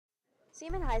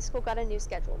Seaman High School got a new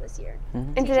schedule this year.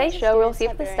 In today's show, we'll see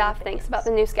what the staff thinks about the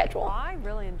new schedule. I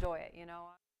really enjoy it, you know.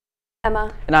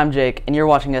 Emma. And I'm Jake, and you're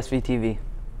watching SVTV.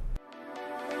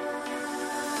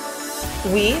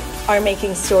 We are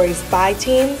making stories by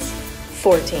teens,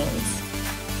 for teens.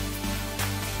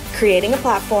 Creating a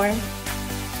platform,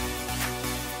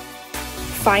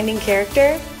 finding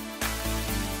character,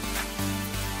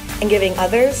 and giving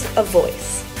others a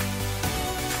voice.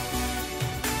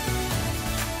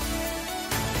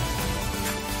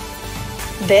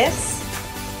 This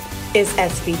is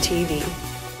SVTV.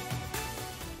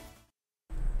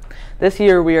 This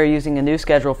year we are using a new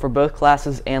schedule for both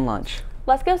classes and lunch.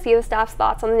 Let's go see the staff's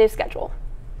thoughts on the new schedule.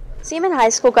 Seaman High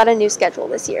School got a new schedule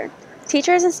this year.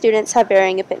 Teachers and students have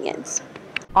varying opinions.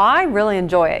 I really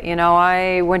enjoy it. You know,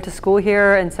 I went to school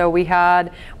here, and so we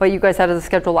had what you guys had as a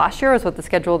schedule last year is what the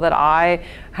schedule that I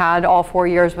had all 4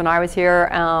 years when I was here.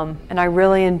 And I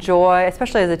really enjoy,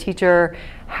 especially as a teacher,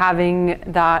 having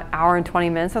that hour and 20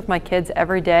 minutes with my kids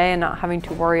every day and not having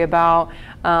to worry about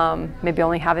maybe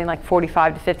only having like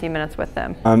 45 to 50 minutes with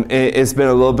them. It's been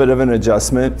a little bit of an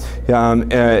adjustment.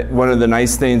 One of the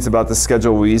nice things about the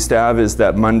schedule we used to have is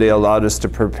that Monday allowed us to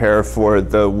prepare for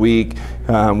the week.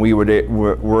 We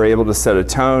were able to set a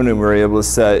tone, and we were able to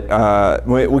set,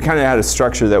 we kind of had a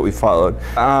structure that we followed.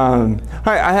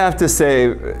 I have to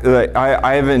say, like,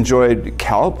 I have enjoyed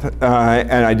CALP,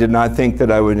 and I did not think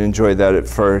that I would enjoy that at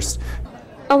first.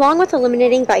 Along with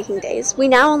eliminating Viking days, we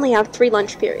now only have 3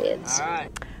 lunch periods.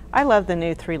 I love the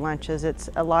new 3 lunches. It's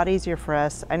a lot easier for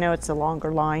us. I know it's a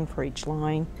longer line for each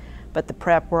line, but the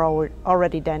prep we're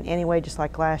already done anyway, just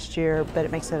like last year, but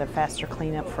it makes it a faster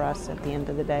cleanup for us at the end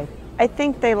of the day. I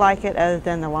think they like it, other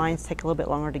than the lines take a little bit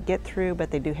longer to get through,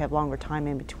 but they do have longer time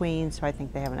in between, so I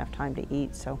think they have enough time to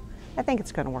eat, so I think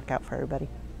it's going to work out for everybody.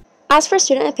 As for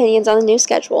student opinions on the new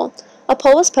schedule, a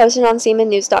poll was posted on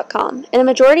SeamanNews.com, and a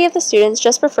majority of the students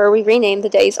just prefer we rename the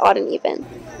days odd and even.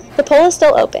 The poll is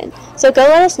still open, so go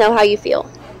let us know how you feel.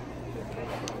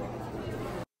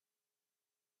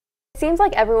 It seems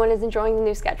like everyone is enjoying the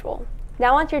new schedule.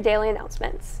 Now on to your daily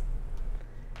announcements.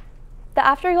 The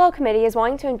Afterglow Committee is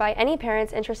wanting to invite any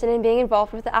parents interested in being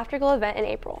involved with the Afterglow event in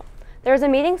April. There is a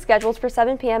meeting scheduled for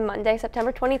 7 p.m. Monday,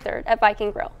 September 23rd at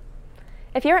Viking Grill.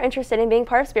 If you are interested in being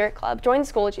part of Spirit Club, join the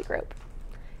Schoology group.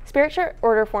 Spirit shirt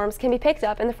order forms can be picked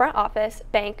up in the front office,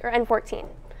 bank, or N14.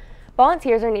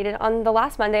 Volunteers are needed on the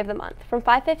last Monday of the month from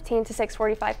 5:15 to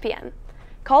 6:45 p.m.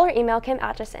 Call or email Kim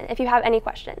Atchison if you have any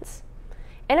questions.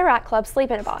 Interact Club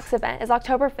Sleep in a Box event is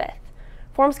October 5th.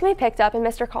 Forms can be picked up in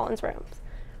Mr. Collins' rooms.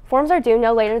 Forms are due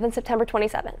no later than September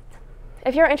 27th.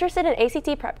 If you are interested in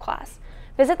ACT prep class,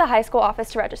 visit the high school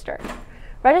office to register.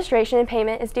 Registration and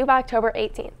payment is due by October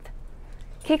 18th.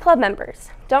 Key Club members,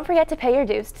 don't forget to pay your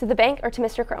dues to the bank or to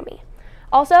Mr. Cromie.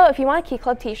 Also, if you want a Key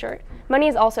Club t-shirt, money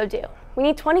is also due. We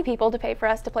need 20 people to pay for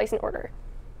us to place an order.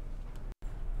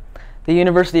 The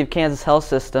University of Kansas Health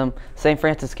System St.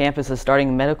 Francis campus is starting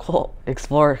a Medical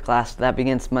Explorer class that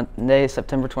begins Monday,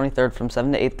 September 23rd from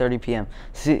 7 to 8:30 p.m.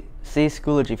 See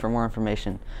Schoology for more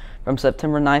information. From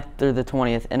September 9th through the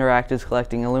 20th, Interact is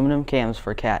collecting aluminum cans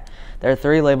for CAT. There are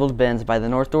 3 labeled bins by the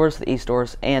north doors, the east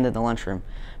doors, and in the lunchroom.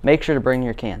 Make sure to bring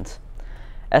your cans.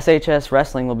 SHS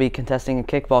Wrestling will be contesting a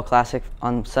Kickball Classic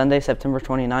on Sunday, September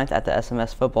 29th at the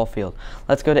SMS football field.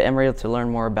 Let's go to Emory to learn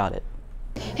more about it.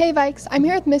 Hey Vikes, I'm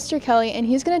here with Mr. Kelly, and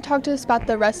he's going to talk to us about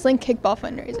the Wrestling Kickball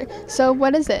fundraiser. So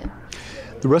what is it?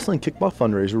 The Wrestling Kickball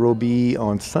fundraiser will be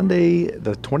on Sunday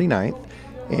the 29th,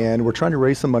 and we're trying to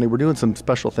raise some money. We're doing some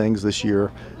special things this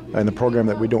year in the program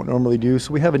that we don't normally do,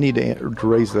 so we have a need to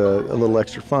raise a little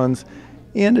extra funds.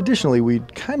 And additionally,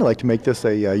 we'd kind of like to make this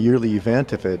a yearly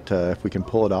event if we can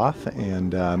pull it off,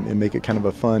 and make it kind of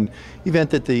a fun event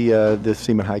that the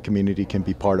Seaman High community can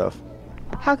be part of.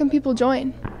 How can people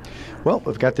join? Well,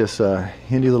 we've got this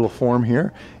handy little form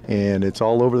here, and it's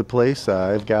all over the place.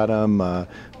 I've got them,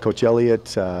 Coach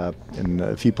Elliott, and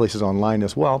a few places online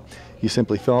as well. You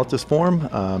simply fill out this form,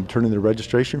 turn in the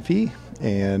registration fee,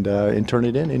 and turn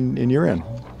it in, and you're in.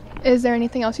 Is there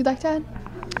anything else you'd like to add?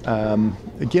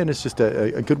 Again, it's just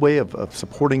a good way of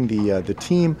supporting the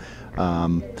team,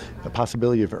 a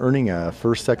possibility of earning a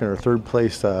first, second, or third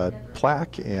place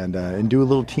plaque, and do a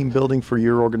little team building for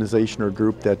your organization or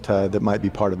group that might be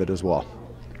part of it as well.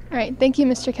 All right, thank you,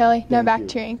 Mr. Kelly. Now back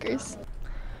to your anchors.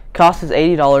 Cost is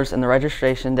 $80 and the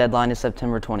registration deadline is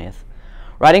September 20th.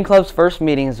 Writing Club's first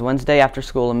meeting is Wednesday after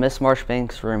school in Miss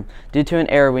Marchbank's room. Due to an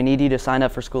error, we need you to sign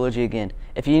up for Schoology again.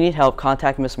 If you need help,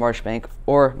 contact Miss Marchbank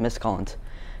or Miss Collins.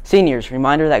 Seniors,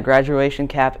 reminder that graduation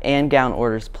cap and gown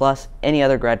orders plus any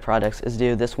other grad products is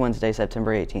due this Wednesday,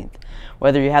 September 18th.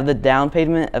 Whether you have the down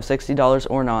payment of $60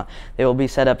 or not, they will be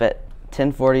set up at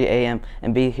 10:40 a.m.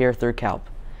 and be here through CALP.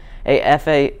 A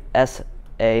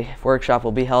FASA workshop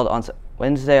will be held on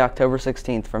Wednesday, October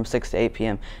 16th from 6 to 8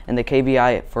 p.m. in the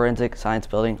KBI Forensic Science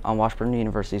Building on Washburn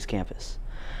University's campus.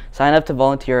 Sign up to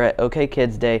volunteer at OK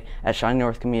Kids Day at Shining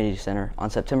North Community Center on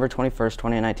September 21st,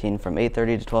 2019 from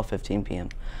 8:30 to 12:15 p.m.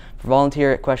 For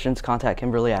volunteer questions, contact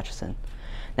Kimberly Atchison.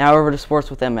 Now over to sports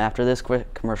with Emma after this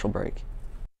quick commercial break.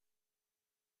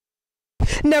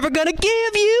 Never gonna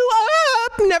give you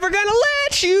up, never gonna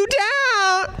let you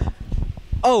down.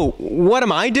 Oh, what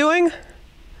am I doing?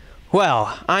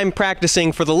 Well, I'm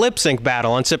practicing for the lip sync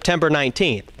battle on September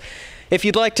 19th. If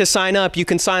you'd like to sign up, you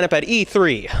can sign up at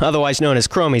E3, otherwise known as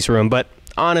Chromie's Room, but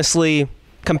honestly,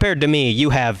 compared to me,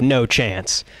 you have no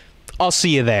chance. I'll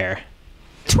see you there.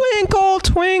 Twinkle,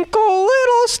 twinkle,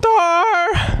 little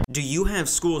star. Do you have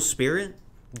school spirit?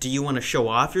 Do you want to show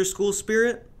off your school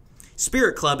spirit?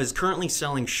 Spirit Club is currently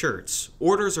selling shirts.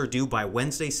 Orders are due by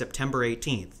Wednesday, September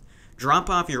 18th. Drop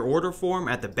off your order form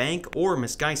at the bank or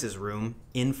Miss Geis's room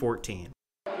in 14.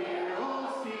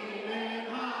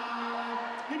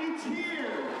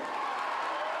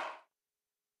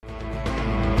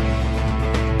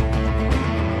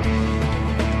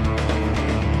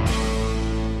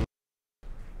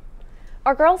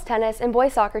 Our girls tennis and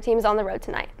boys soccer team is on the road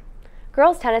tonight.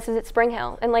 Girls tennis is at Spring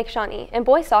Hill in Lake Shawnee, and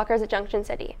boys soccer is at Junction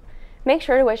City. Make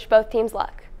sure to wish both teams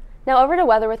luck. Now over to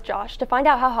weather with Josh to find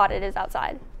out how hot it is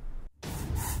outside.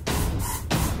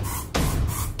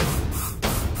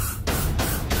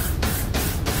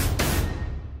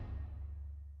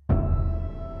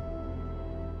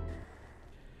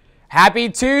 Happy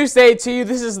Tuesday to you.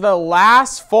 This is the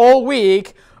last full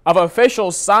week of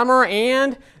official summer,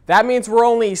 and that means we're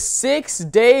only 6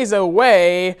 days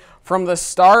away from the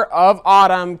start of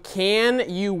autumn. Can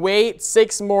you wait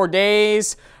 6 more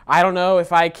days? I don't know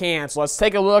if I can. So let's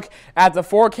take a look at the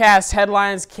forecast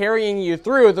headlines carrying you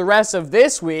through the rest of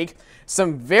this week.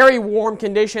 Some very warm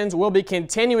conditions will be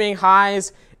continuing,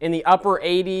 highs in the upper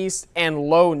 80s and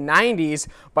low 90s,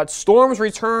 but storms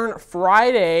return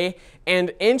Friday and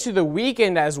into the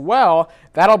weekend as well.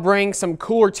 That'll bring some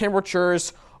cooler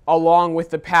temperatures along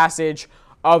with the passage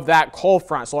of that cold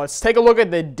front. So let's take a look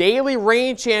at the daily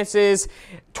rain chances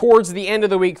towards the end of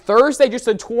the week. Thursday, just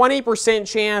a 20%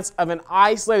 chance of an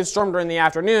isolated storm during the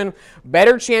afternoon.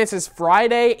 Better chances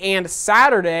Friday and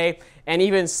Saturday, and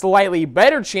even slightly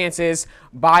better chances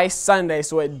by Sunday.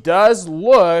 So it does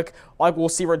look like we'll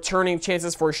see returning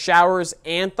chances for showers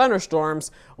and thunderstorms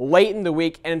late in the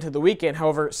week and into the weekend.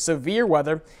 However, severe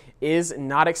weather is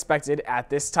not expected at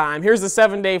this time. Here's the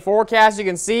 7-day forecast. You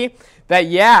can see that,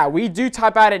 yeah, we do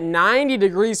top out at 90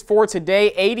 degrees for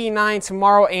today, 89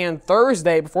 tomorrow and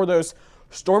Thursday before those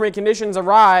stormy conditions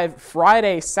arrive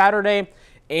Friday, Saturday,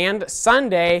 and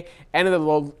Sunday. And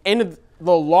in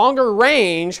the longer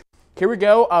range, here we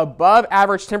go, above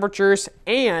average temperatures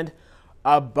and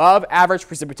above average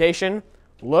precipitation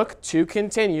look to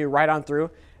continue right on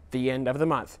through the end of the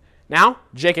month. Now,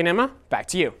 Jake and Emma, back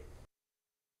to you.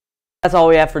 That's all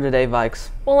we have for today, Vikes.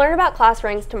 We'll learn about class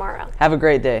ranks tomorrow. Have a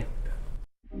great day.